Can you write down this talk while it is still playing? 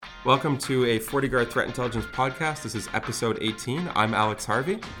Welcome to a FortiGuard Threat Intelligence podcast. This is episode 18. I'm Alex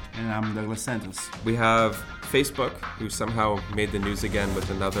Harvey. And I'm Douglas Santos. We have Facebook, who somehow made the news again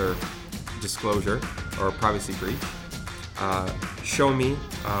with another disclosure or privacy breach. Xiaomi,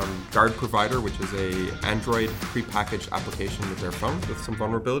 Guard Provider, which is a Android prepackaged application with their phones with some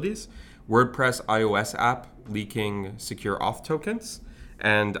vulnerabilities. WordPress iOS app leaking secure auth tokens.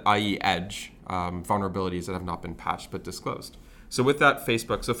 And IE Edge, vulnerabilities that have not been patched but disclosed. So with that,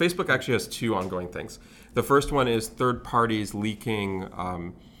 Facebook. So Facebook actually has two ongoing things. The first one is third parties leaking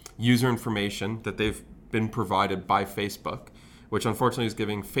user information that they've been provided by Facebook, which unfortunately is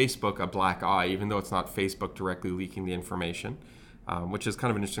giving Facebook a black eye, even though it's not Facebook directly leaking the information, which is kind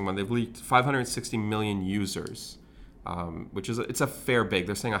of an interesting one. They've leaked 560 million users, which is it's a fair big.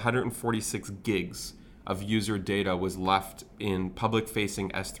 They're saying 146 gigs of user data was left in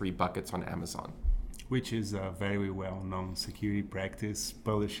public-facing S3 buckets on Amazon. Which is a very well-known security practice,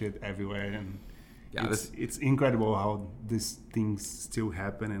 publish it everywhere, and it's incredible how these things still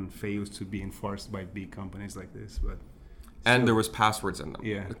happen and fails to be enforced by big companies like this. And there was passwords in them.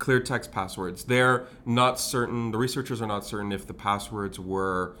 Yeah. Clear text passwords. They're not certain, the researchers are not certain if the passwords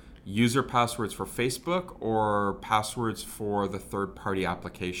were user passwords for Facebook or passwords for the third-party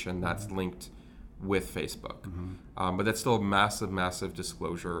application that's linked with Facebook. But that's still a massive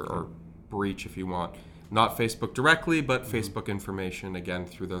disclosure or breach, if you want. Not Facebook directly, but Facebook information, again,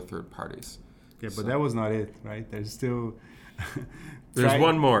 through their third parties. Yeah, but that was not it, right? There's still... There's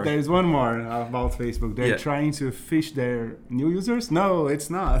one more. There's one more about Facebook. They're trying to phish their new users? No, it's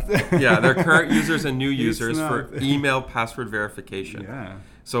not. Their current users and new users for email password verification. Yeah.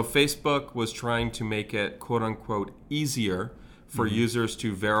 So Facebook was trying to make it, quote-unquote, easier for users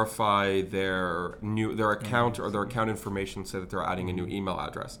to verify their account or their account information, say that they're adding a new email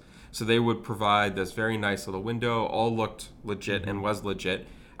address. So they would provide this very nice little window, all looked legit and was legit,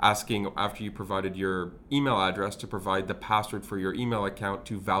 asking after you provided your email address to provide the password for your email account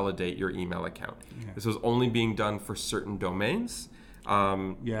to validate your email account. Yeah. This was only being done for certain domains.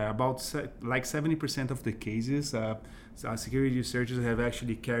 About 70% of the cases, security researchers have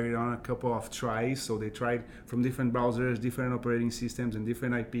actually carried on a couple of tries. So they tried from different browsers, different operating systems, and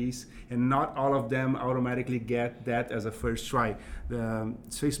different IPs, and not all of them automatically get that as a first try.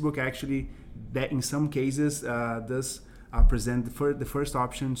 Facebook actually, that in some cases, does present the first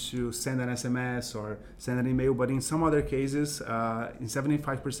option to send an SMS or send an email, but in some other cases, in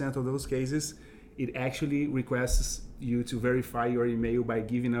 75% of those cases, it actually requests you to verify your email by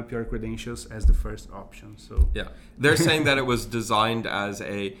giving up your credentials as the first option. So they're saying that it was designed as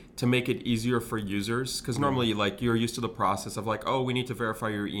to make it easier for users, because normally you're used to the process of we need to verify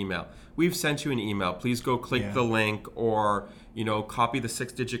your email. We've sent you an email. Please go click the link, or copy the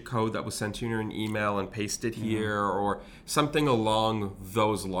 6-digit code that was sent to you in an email and paste it here, or something along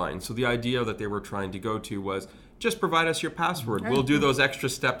those lines. So the idea that they were trying to go to was just provide us your password. We'll do those extra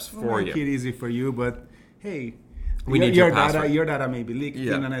steps for you. Make it easy for you, but hey, we need your password. Your data may be leaked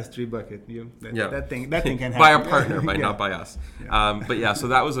in an S3 bucket. That thing can happen. By our partner, not by us. So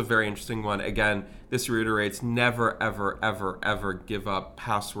that was a very interesting one. Again, this reiterates never, ever give up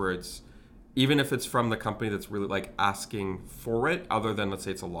passwords, even if it's from the company that's really asking for it, other than, let's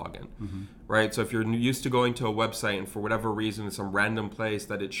say, it's a login, right? So if you're used to going to a website and for whatever reason, in some random place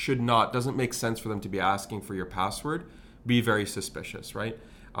that it doesn't make sense for them to be asking for your password, be very suspicious, right?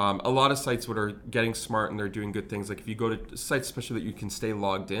 A lot of sites that are getting smart and they're doing good things. Like if you go to sites, especially that you can stay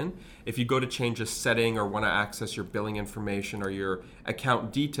logged in, if you go to change a setting or want to access your billing information or your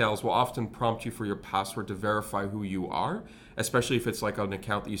account details, will often prompt you for your password to verify who you are, especially if it's an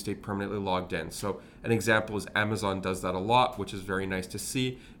account that you stay permanently logged in. So an example is Amazon does that a lot, which is very nice to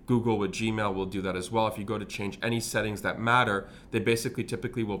see. Google with Gmail will do that as well. If you go to change any settings that matter, they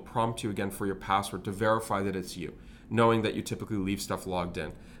typically will prompt you again for your password to verify that it's you, knowing that you typically leave stuff logged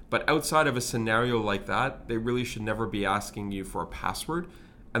in. But outside of a scenario like that, they really should never be asking you for a password,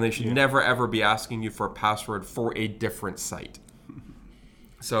 and they should never ever be asking you for a password for a different site.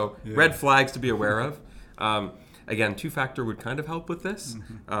 So red flags to be aware of. Again, two-factor would kind of help with this,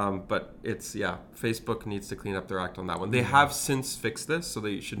 but it's, Facebook needs to clean up their act on that one. They have since fixed this, so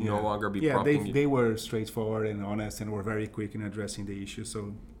they should no longer be prompting you. They were straightforward and honest and were very quick in addressing the issue,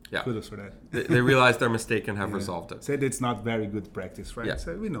 so kudos for that. They realized their mistake and have resolved it. Said it's not very good practice, right? Yeah.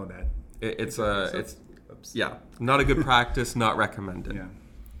 So we know that. It's not a good practice, not recommended. Yeah.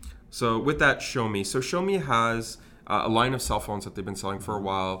 So with that, Xiaomi. So Xiaomi has a line of cell phones that they've been selling for a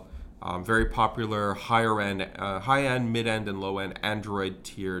while. Very popular, high-end, mid-end, and low-end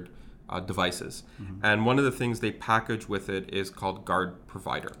Android-tiered devices. And one of the things they package with it is called Guard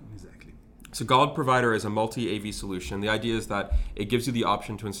Provider. Exactly. So Golub Provider is a multi-AV solution. The idea is that it gives you the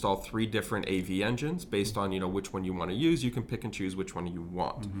option to install 3 different AV engines based on which one you want to use. You can pick and choose which one you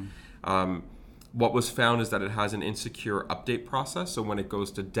want. What was found is that it has an insecure update process. So when it goes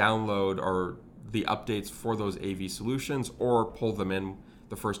to download or the updates for those AV solutions or pull them in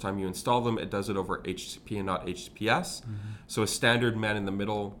the first time you install them, it does it over HTTP and not HTTPS. So a standard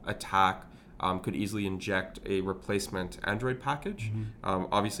man-in-the-middle attack could easily inject a replacement Android package.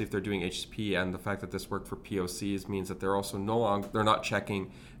 Obviously, if they're doing HTTP, and the fact that this worked for POCs means that they're also they're not checking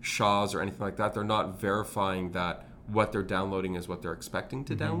SHAs or anything like that. They're not verifying that what they're downloading is what they're expecting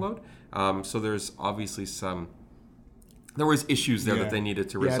to download. So there's obviously there was issues there that they needed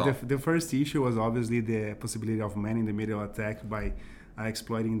to resolve. Yeah, the first issue was obviously the possibility of man-in-the-middle attack by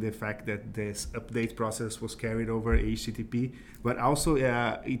exploiting the fact that this update process was carried over HTTP, but also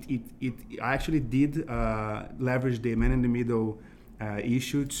it actually did leverage the man-in-the-middle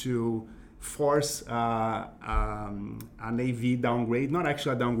issue to force an AV downgrade. Not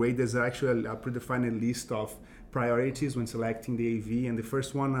actually a downgrade. There's actually a predefined list of priorities when selecting the AV, and the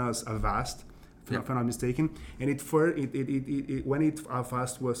first one was Avast, if I'm not mistaken. And when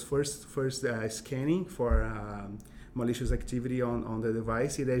Avast was first scanning for malicious activity on the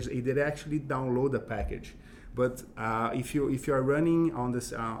device, it did actually download the package. But if you are running on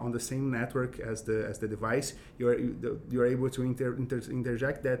the same network as the device, you're able to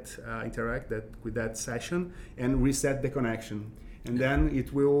interact with that session and reset the connection, and then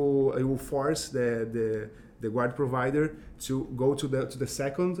it will force the guard provider to go to the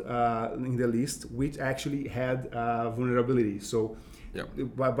second in the list, which actually had vulnerability. So.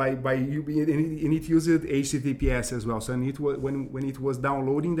 By you being, and it used HTTPS as well. So when it was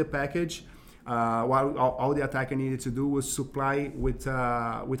downloading the package, what all the attacker needed to do was supply with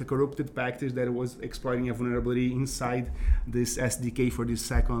a corrupted package that was exploiting a vulnerability inside this SDK for this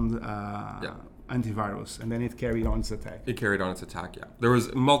second antivirus, and then it carried on its attack. There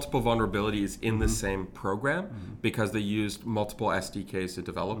was multiple vulnerabilities in the same program because they used multiple SDKs to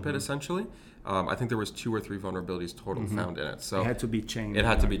develop it, essentially. I think there was 2 or 3 vulnerabilities total found in it. So it had to be changed.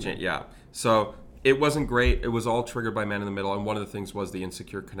 So it wasn't great. It was all triggered by man-in-the-middle, and one of the things was the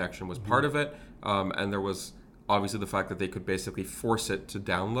insecure connection was part of it. And there was obviously the fact that they could basically force it to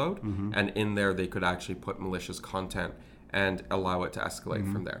download, and in there they could actually put malicious content and allow it to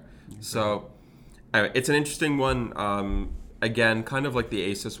escalate from there. So anyway, it's an interesting one. Again, kind of like the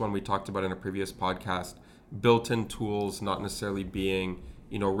ASUS one we talked about in a previous podcast, built-in tools not necessarily being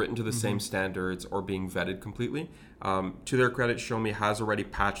written to the same standards or being vetted completely. To their credit, Xiaomi has already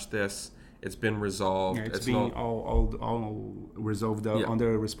patched this. It's been resolved. Yeah, it's being all resolved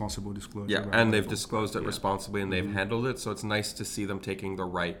under responsible disclosure. Yeah, and they've disclosed it responsibly, and they've handled it. So it's nice to see them taking the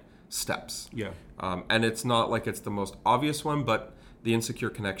right steps. Yeah. And it's not like it's the most obvious one, but the insecure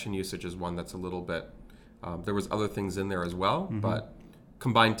connection usage is one that's a little bit. There was other things in there as well, but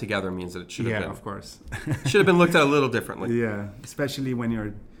combined together means that it should have been. Yeah, of course. should have been looked at a little differently. Yeah, especially when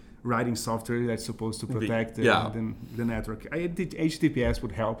you're writing software that's supposed to protect the network. HTTPS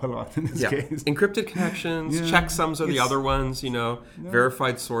would help a lot in this case. Encrypted connections, checksums are the other ones,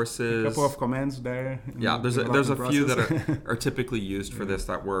 verified sources. A couple of commands there. There's a few that are typically used for this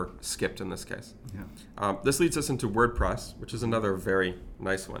that were skipped in this case. Yeah. This leads us into WordPress, which is another very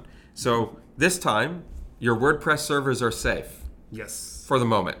nice one. So this time, your WordPress servers are safe. Yes. For the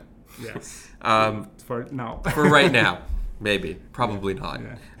moment. Yes. For now. For right now. Maybe. Probably not.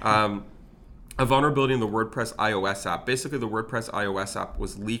 Yeah. A vulnerability in the WordPress iOS app. Basically, the WordPress iOS app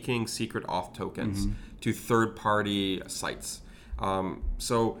was leaking secret auth tokens to third-party sites.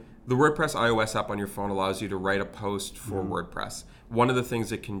 So the WordPress iOS app on your phone allows you to write a post for WordPress. One of the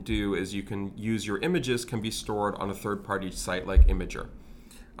things it can do is you can use your images can be stored on a third-party site like Imgur.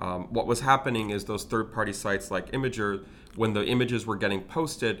 What was happening is those third-party sites like Imgur, when the images were getting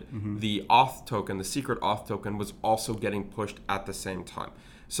posted, the auth token, the secret auth token, was also getting pushed at the same time.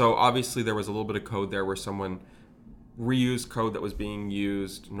 So obviously there was a little bit of code there where someone reused code that was being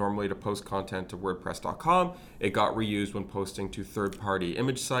used normally to post content to WordPress.com. It got reused when posting to third-party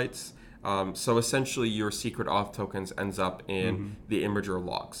image sites. So essentially your secret auth tokens ends up in the Imgur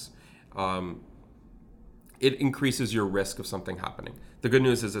logs. It increases your risk of something happening. The good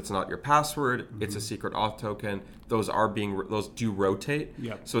news is it's not your password. It's a secret auth token. Those do rotate.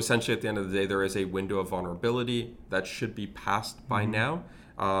 Yep. So essentially at the end of the day, there is a window of vulnerability that should be passed by now.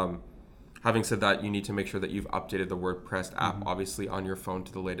 Having said that, you need to make sure that you've updated the WordPress app, obviously, on your phone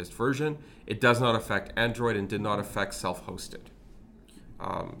to the latest version. It does not affect Android and did not affect self-hosted.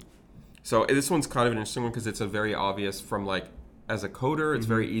 So this one's kind of an interesting one because it's a very obvious from as a coder, it's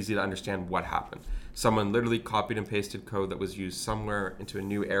very easy to understand what happened. someone literally copied and pasted code that was used somewhere into a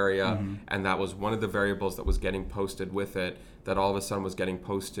new area, and that was one of the variables that was getting posted with it, that all of a sudden was getting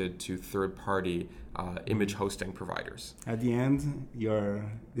posted to third-party image hosting providers. At the end,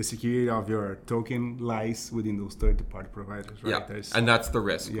 the security of your token lies within those third-party providers, right? Yeah, and that's the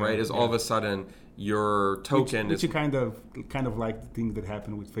risk, right? Is all of a sudden your token which is kind of like the thing that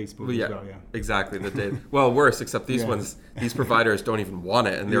happened with Facebook as well. Yeah, exactly. Well, worse, except these providers don't even want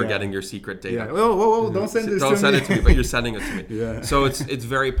it, and they're getting your secret data. Yeah. Whoa! Don't send this to me. Don't send it to me, but you're sending it to me. Yeah. So it's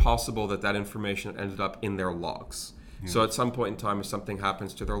very possible that information ended up in their logs. Yeah. So at some point in time, if something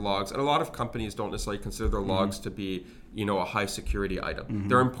happens to their logs, and a lot of companies don't necessarily consider their logs to be, a high security item.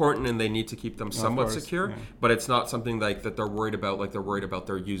 They're important and they need to keep them somewhat secure, but it's not something like that they're worried about, like they're worried about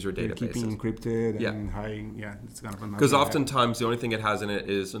their user databases. Keeping encrypted and high, it's kind of because oftentimes the only thing it has in it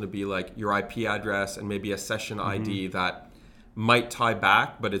is going to be like your IP address and maybe a session ID that might tie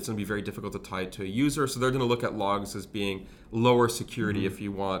back, but it's going to be very difficult to tie it to a user. So they're going to look at logs as being lower security, if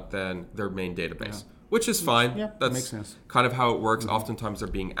you want, than their main database. Yeah. Which is fine. Yeah, that's makes sense. Kind of how it works. Oftentimes they're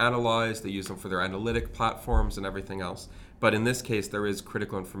being analyzed. They use them for their analytic platforms and everything else. But in this case, there is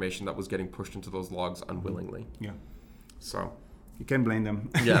critical information that was getting pushed into those logs unwillingly. Yeah. So you can't blame them.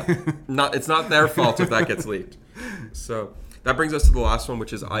 Yeah. It's not their fault if that gets leaked. So that brings us to the last one,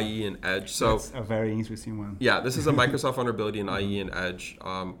 which is IE and Edge. So that's a very interesting one. Yeah, this is a Microsoft vulnerability in IE and Edge.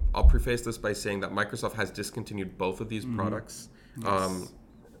 I'll preface this by saying that Microsoft has discontinued both of these products. Yes.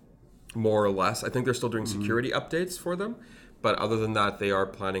 More or less. I think they're still doing security updates for them. But other than that, they are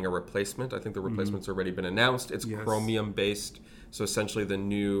planning a replacement. I think the replacement's already been announced. It's Chromium based. So essentially the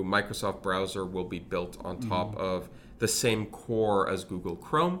new Microsoft browser will be built on top of the same core as Google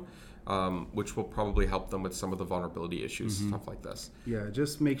Chrome, which will probably help them with some of the vulnerability issues, stuff like this. Yeah,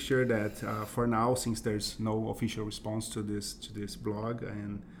 just make sure that for now, since there's no official response to this blog,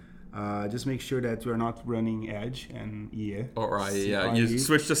 and just make sure that you're not running Edge and IE. Or IE, yeah. You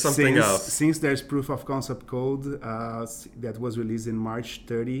switch to something else. Since there's proof of concept code that was released in March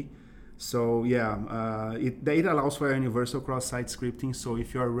 30. So yeah, it allows for universal cross-site scripting. So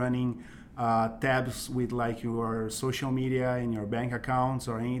if you're running tabs with like your social media and your bank accounts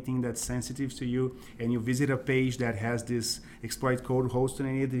or anything that's sensitive to you, and you visit a page that has this exploit code hosted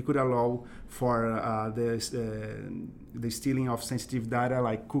in it, it could allow for the stealing of sensitive data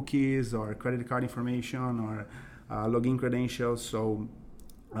like cookies or credit card information or login credentials. So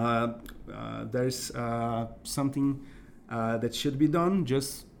there's something that should be done.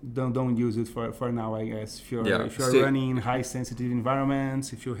 Just don't use it for now, I guess. If you're running in high sensitive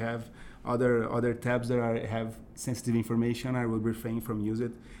environments, if you have other tabs that have sensitive information, I would refrain from use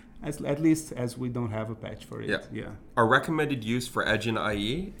it, at least as we don't have a patch for it. Yeah. Our recommended use for Edge and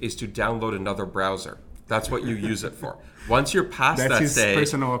IE is to download another browser. That's what you use it for. Once you're past that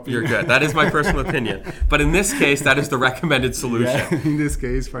stage, you're good. That is my personal opinion. But in this case, that is the recommended solution. Yeah, in this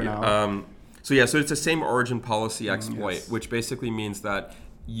case, for now. So it's the same origin policy exploit, which basically means that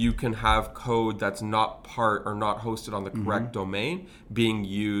you can have code that's not part or not hosted on the correct domain being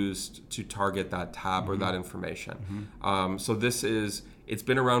used to target that tab or that information. So it's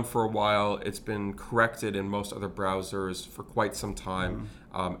been around for a while. It's been corrected in most other browsers for quite some time.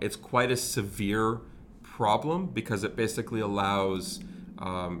 It's quite a severe problem because it basically allows,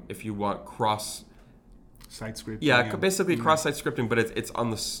 if you want cross-site scripting. Yeah, basically cross-site scripting, but it's on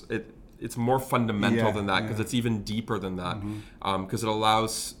the it's more fundamental than that because it's even deeper than that because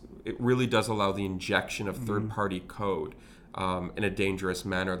it really does allow the injection of third-party code in a dangerous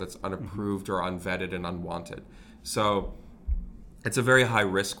manner that's unapproved or unvetted and unwanted. So it's a very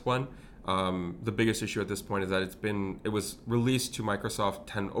high-risk one. The biggest issue at this point is that it was released to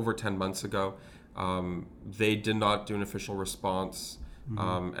Microsoft over 10 months ago. They did not do an official response.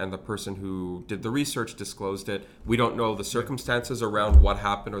 And the person who did the research disclosed it. We don't know the circumstances around what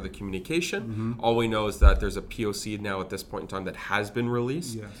happened or the communication. All we know is that there's a POC now at this point in time that has been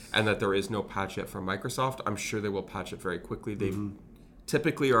released and that there is no patch yet from Microsoft. I'm sure they will patch it very quickly. They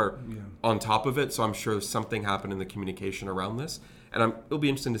typically are on top of it, so I'm sure something happened in the communication around this. And it'll be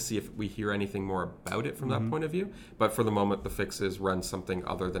interesting to see if we hear anything more about it from that point of view. But for the moment, the fix is run something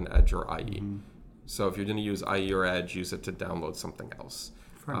other than Edge or IE. So if you're going to use IE or Edge, use it to download something else.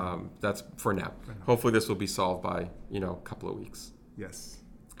 That's for now. Hopefully this will be solved by a couple of weeks. Yes.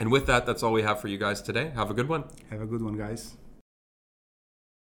 And with that, that's all we have for you guys today. Have a good one. Have a good one, guys.